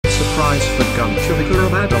prize for Guntur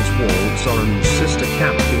Vikarabad Oswald's orange sister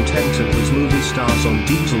camping tent and his movie stars on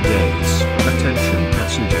diesel days. Attention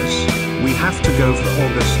passengers, we have to go for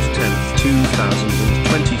August 10th,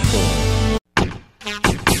 2024.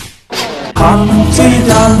 Humpty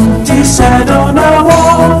Dumpty sat on a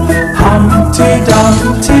wall. Humpty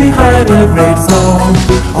Dumpty had a great fall.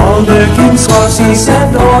 All the king's horses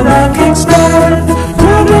and all the king's men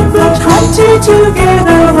couldn't put Humpty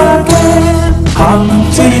together again.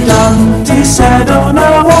 Humpty Dumpty sat on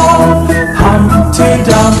a wall. Humpty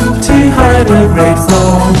Dumpty had a great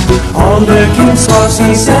fall. All the king's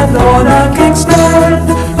horses and all the king's men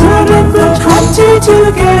couldn't put Humpty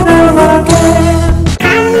together again.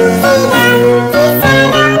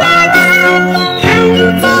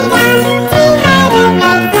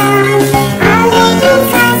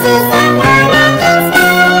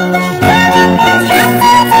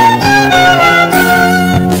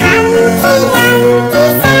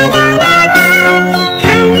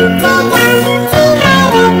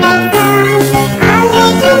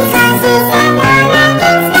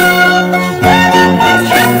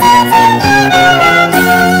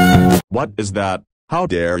 What is that? How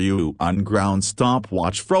dare you unground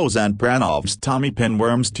stopwatch Frozen Pranov's tummy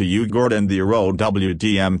pinworms to you Gordon the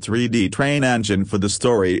ROWDM 3D train engine for the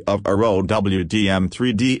story of ROWDM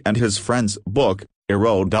 3D and his friends book,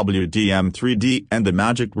 ROWDM 3D and the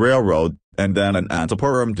Magic Railroad, and then an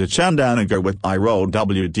Antapuram to Chandanagar with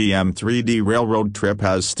ROWDM 3D railroad trip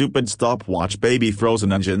has stupid stopwatch baby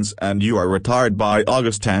Frozen engines and you are retired by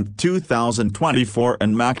August 10, 2024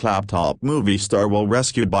 and Mac laptop movie star will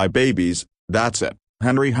rescued by babies, that's it.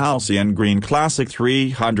 Henry Halcyon Green Classic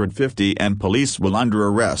 350 and police will under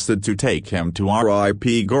arrested to take him to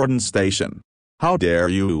RIP Gordon Station. How dare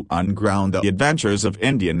you unground the Adventures of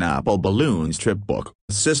Indian Apple Balloons trip book,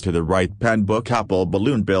 sister the Right Pen book Apple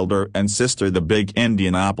Balloon Builder and sister the Big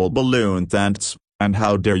Indian Apple Balloon Tents, and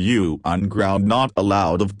how dare you unground Not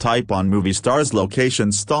Allowed of type on movie stars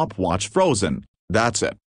location stopwatch Frozen, that's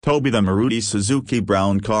it. Toby the Maruti Suzuki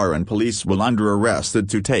brown car and police will under arrested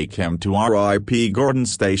to take him to RIP Gordon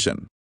Station.